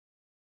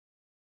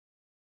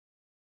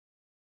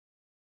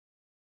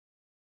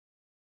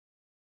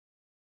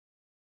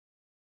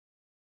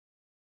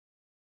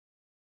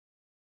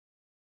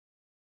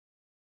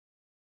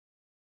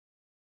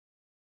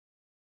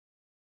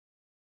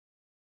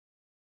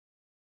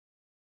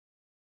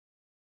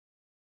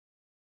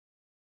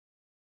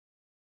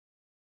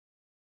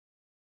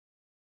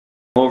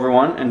Hello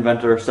everyone,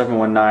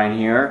 Inventor719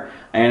 here,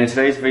 and in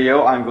today's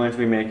video I'm going to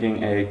be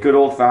making a good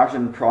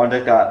old-fashioned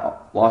project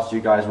that lots of you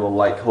guys will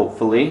like,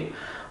 hopefully.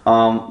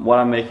 What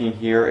I'm making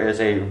here is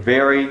a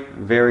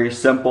very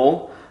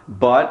simple,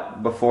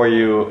 but before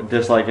you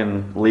dislike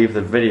and leave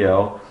the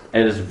video,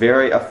 it is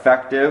very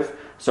effective,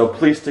 so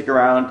please stick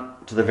around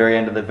to the very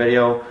end of the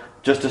video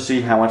just to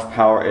see how much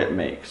power it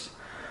makes.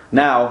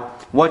 Now,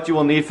 what you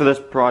will need for this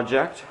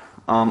project,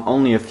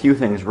 only a few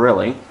things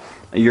really.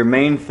 Your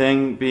main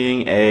thing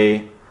being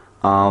a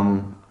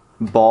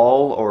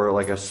ball or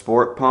like a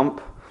sport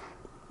pump.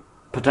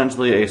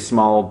 Potentially a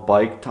small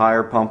bike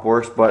tire pump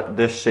works, but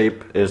this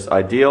shape is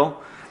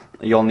ideal.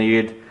 You'll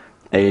need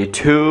a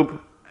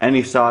tube,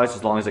 any size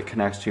as long as it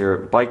connects to your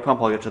bike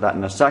pump. I'll get to that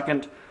in a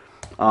second.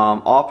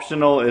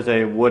 Optional is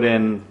a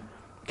wooden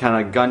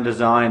kind of gun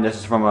design. This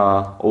is from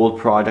an old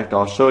project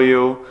I'll show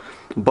you,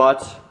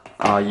 but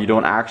you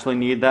don't actually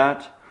need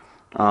that.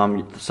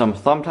 Some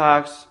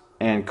thumbtacks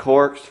and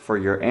corks for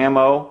your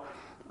ammo,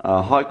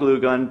 a hot glue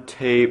gun,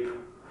 tape,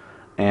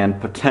 and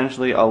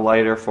potentially a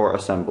lighter for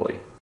assembly.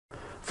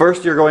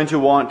 First, you're going to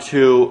want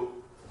to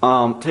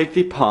take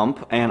the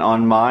pump, and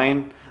on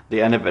mine,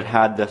 the end of it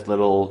had this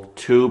little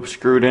tube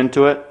screwed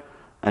into it.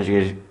 As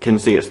you can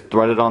see, it's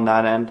threaded on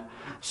that end.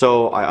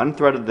 So I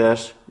unthreaded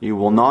this. You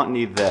will not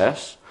need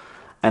this.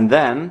 And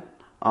then,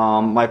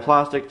 my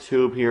plastic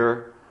tube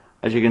here,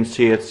 as you can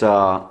see, it's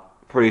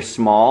pretty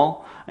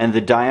small. And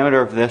the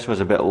diameter of this was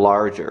a bit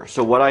larger.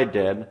 So what I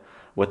did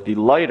with the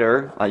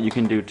lighter, you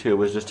can do too,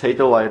 was just take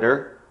the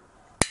lighter.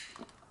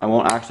 I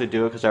won't actually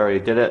do it because I already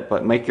did it,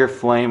 but make your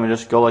flame and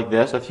just go like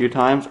this a few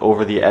times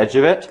over the edge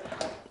of it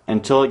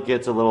until it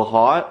gets a little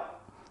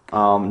hot.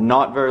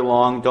 Not very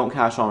long, don't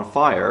catch on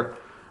fire,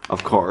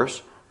 of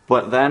course.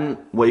 But then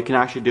what you can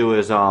actually do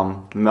is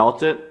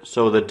melt it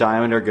so the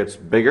diameter gets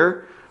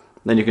bigger.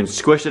 Then you can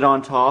squish it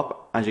on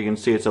top. As you can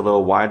see, it's a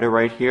little wider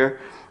right here.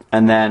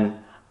 And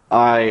then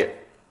I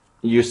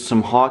used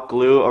some hot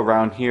glue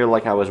around here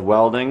like I was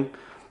welding,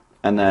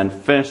 and then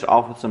finished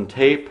off with some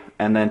tape.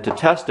 And then to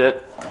test it,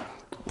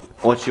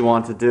 what you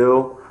want to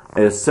do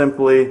is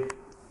simply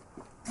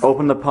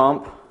open the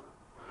pump,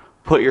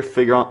 put your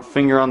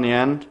finger on the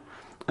end,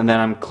 and then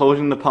I'm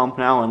closing the pump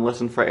now and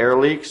listen for air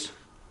leaks.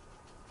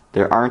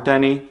 There aren't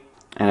any,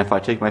 and if I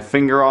take my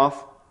finger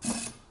off,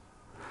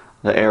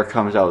 the air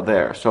comes out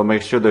there. So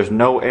make sure there's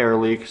no air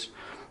leaks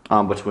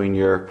between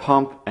your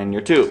pump and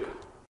your tube.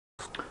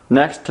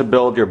 Next, to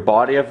build your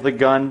body of the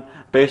gun,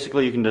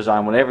 basically you can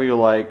design whatever you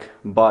like,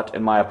 but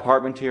in my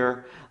apartment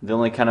here, the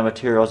only kind of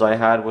materials I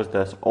had was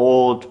this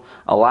old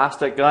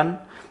elastic gun.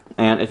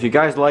 And if you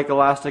guys like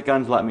elastic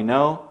guns, let me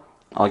know.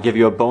 I'll give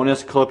you a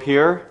bonus clip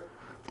here.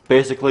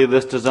 Basically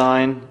this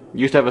design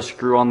used to have a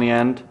screw on the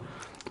end,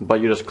 but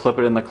you just clip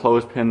it in the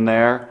clothespin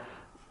there.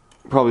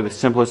 Probably the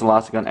simplest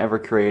elastic gun ever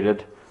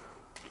created.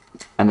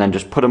 And then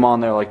just put them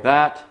on there like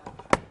that,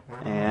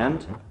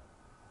 and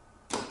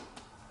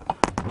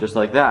just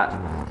like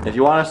that. If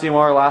you want to see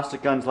more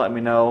elastic guns, let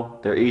me know.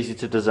 They're easy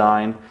to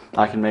design.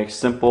 I can make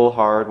simple,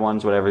 hard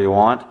ones, whatever you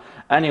want.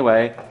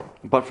 Anyway,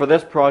 but for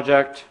this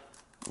project,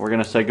 we're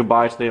gonna say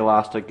goodbye to the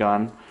elastic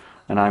gun,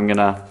 and I'm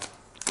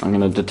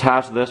gonna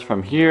detach this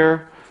from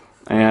here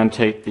and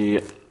take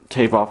the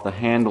tape off the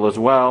handle as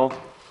well.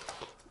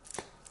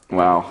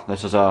 Wow,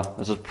 this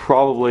is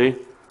probably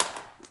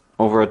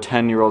over a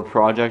 10-year-old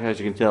project. As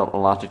you can tell,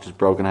 elastic just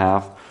broke in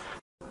half.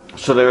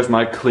 So there's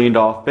my cleaned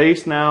off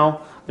base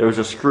now. There was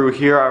a screw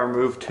here I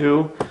removed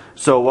too.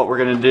 So what we're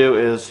going to do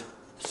is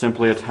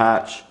simply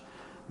attach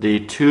the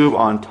tube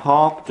on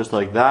top, just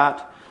like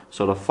that.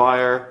 So to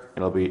fire,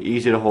 it'll be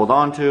easy to hold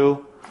on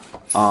to.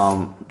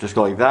 Just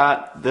go like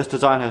that. This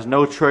design has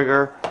no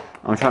trigger.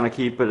 I'm trying to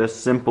keep it as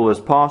simple as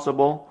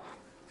possible.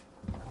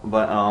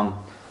 But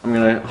I'm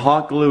going to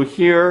hot glue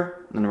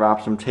here and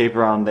wrap some tape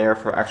around there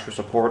for extra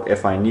support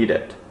if I need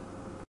it.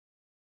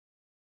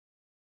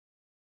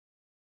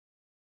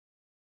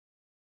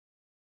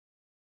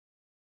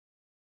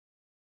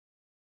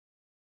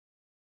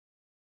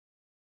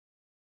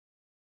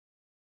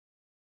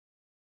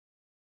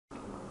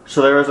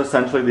 So there is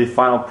essentially the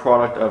final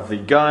product of the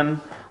gun.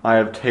 I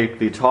have taped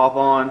the top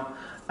on,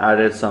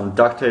 added some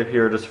duct tape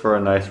here just for a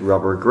nice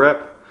rubber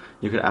grip.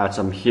 You could add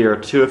some here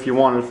too if you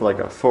wanted for like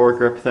a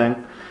foregrip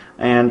thing.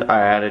 And I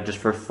added, just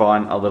for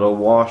fun, a little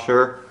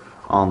washer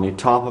on the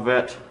top of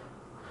it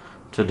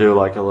to do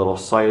like a little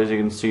sight, as you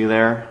can see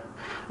there.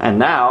 And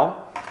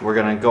now we're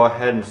gonna go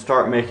ahead and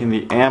start making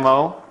the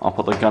ammo. I'll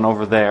put the gun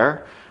over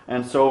there.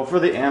 And so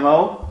for the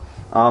ammo,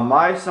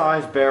 my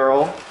size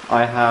barrel,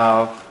 I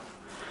have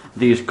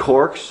these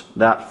corks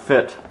that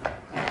fit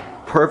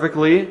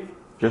perfectly,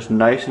 just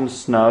nice and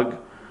snug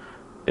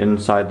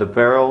inside the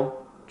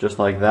barrel, just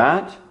like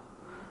that.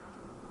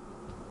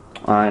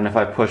 And if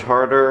I push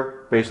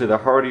harder, basically the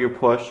harder you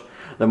push,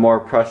 the more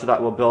pressure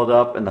that will build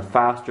up and the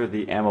faster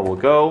the ammo will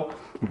go,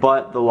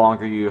 but the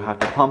longer you have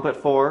to pump it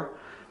for.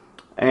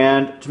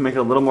 And to make it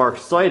a little more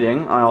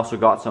exciting, I also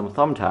got some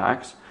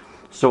thumbtacks.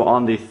 So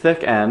on the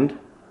thick end,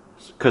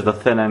 because the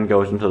thin end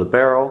goes into the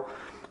barrel,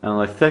 and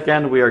on the thick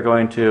end we are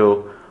going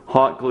to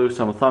hot glue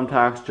some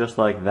thumbtacks just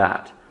like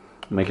that.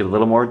 Make it a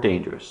little more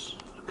dangerous,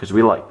 because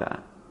we like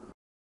that.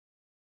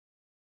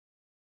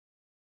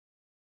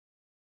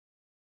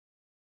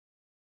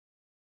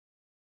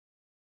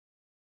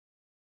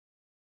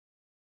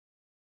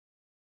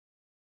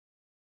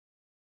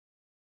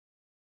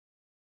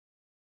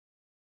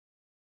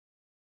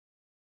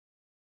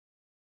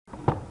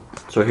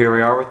 So here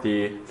we are with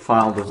the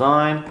final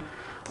design.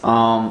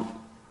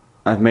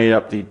 I've made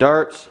up the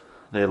darts.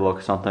 They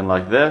look something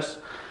like this.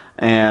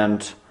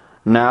 And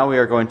now we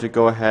are going to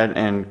go ahead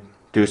and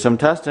do some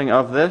testing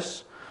of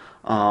this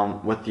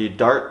with the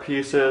dart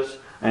pieces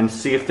and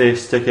see if they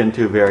stick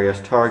into various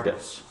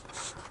targets.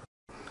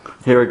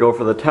 Here we go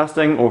for the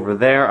testing. Over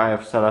there I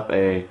have set up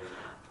a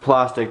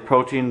plastic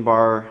protein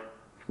powder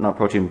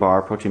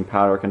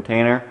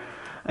container,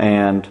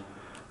 and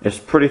it's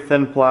pretty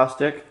thin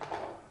plastic,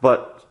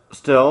 but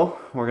still,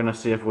 we're going to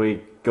see if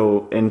we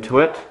go into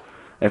it.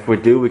 If we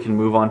do, we can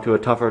move on to a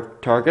tougher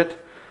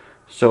target.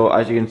 So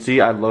as you can see,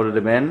 I loaded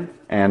them in,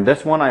 and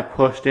this one I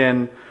pushed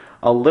in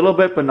a little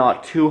bit but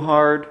not too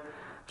hard.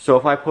 So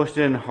if I pushed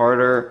in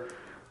harder,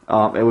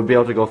 it would be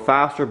able to go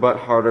faster but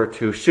harder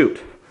to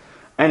shoot.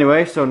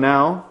 Anyway, so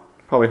now,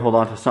 probably hold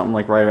on to something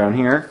like right around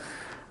here,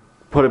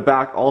 put it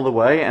back all the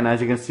way, and as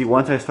you can see,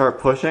 once I start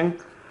pushing,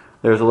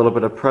 there's a little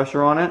bit of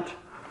pressure on it.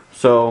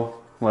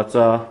 So let's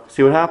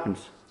see what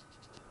happens.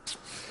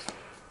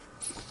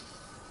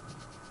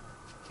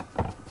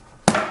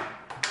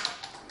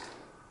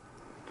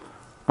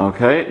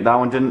 Okay, that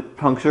one didn't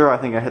puncture. I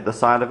think I hit the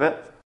side of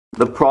it.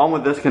 The problem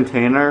with this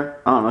container,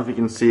 I don't know if you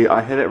can see,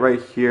 I hit it right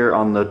here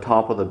on the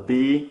top of the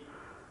B,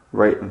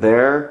 right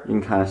there. You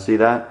can kind of see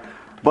that.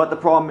 But the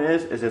problem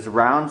is it's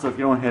round, so if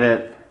you don't hit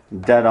it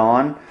dead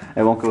on,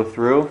 it won't go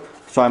through.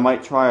 So I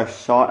might try a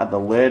shot at the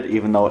lid,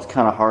 even though it's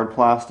kind of hard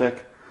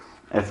plastic.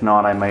 If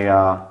not, I may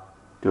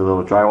do a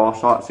little drywall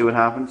shot, see what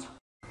happens.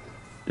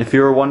 If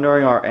you were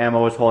wondering, our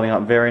ammo is holding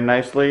up very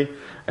nicely.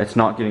 It's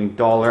not getting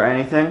dull or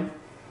anything.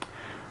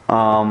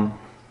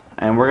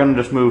 And we're going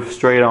to just move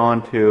straight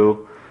on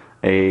to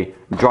a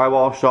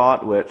drywall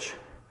shot, which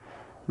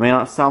may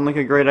not sound like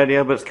a great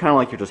idea, but it's kind of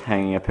like you're just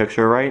hanging a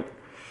picture, right?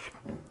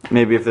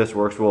 Maybe if this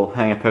works, we'll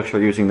hang a picture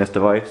using this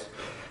device.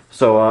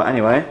 So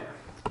anyway,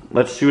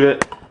 let's shoot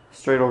it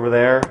straight over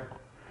there.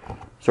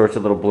 So it's a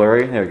little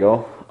blurry, there we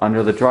go,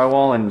 under the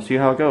drywall, and see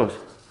how it goes.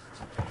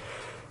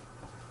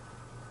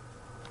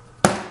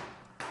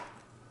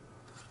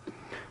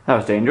 That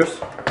was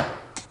dangerous.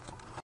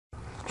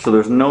 So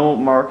there's no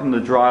mark in the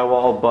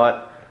drywall,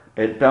 but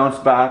it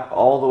bounced back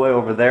all the way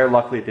over there.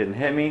 Luckily it didn't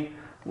hit me.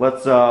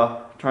 Let's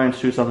try and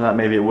shoot something that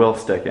maybe it will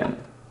stick in.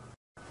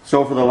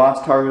 So for the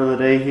last target of the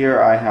day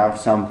here, I have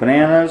some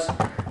bananas,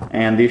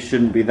 and these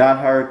shouldn't be that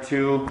hard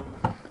to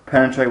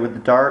penetrate with the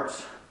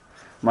darts.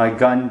 My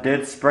gun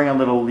did spring a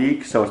little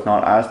leak, so it's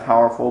not as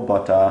powerful,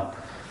 but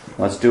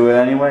let's do it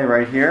anyway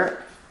right here.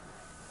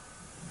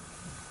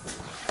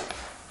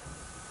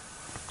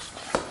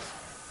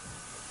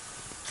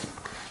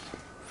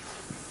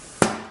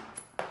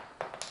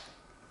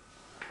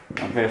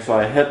 Okay, so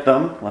I hit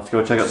them. Let's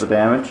go check out the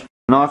damage.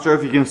 I'm not sure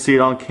if you can see it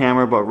on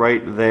camera, but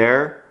right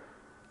there,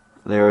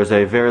 there is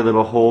a very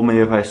little hole. Maybe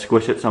if I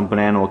squish it, some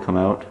banana will come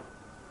out.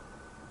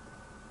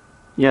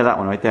 Yeah, that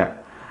one right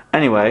there.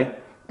 Anyway,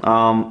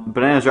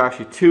 bananas are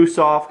actually too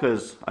soft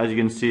because, as you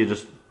can see,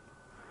 just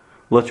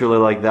literally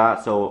like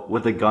that. So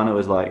with the gun, it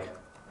was like,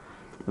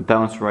 it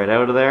bounced right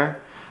out of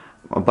there.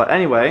 But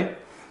anyway,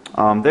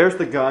 there's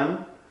the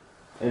gun.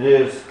 It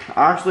is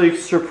actually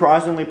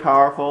surprisingly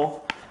powerful.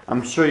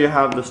 I'm sure you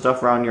have the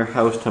stuff around your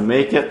house to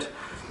make it,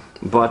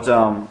 but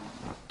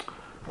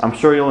I'm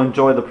sure you'll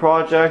enjoy the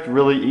project.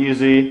 Really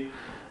easy.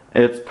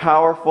 It's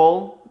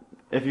powerful.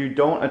 If you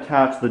don't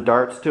attach the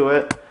darts to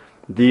it,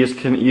 these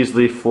can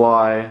easily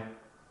fly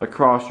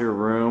across your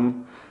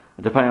room,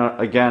 depending on,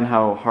 again,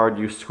 how hard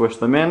you squish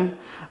them in.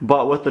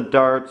 But with the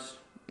darts,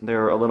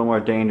 they're a little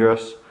more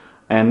dangerous,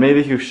 and maybe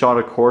if you shot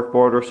a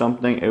corkboard or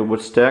something, it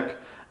would stick,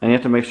 and you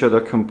have to make sure they're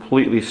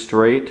completely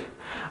straight.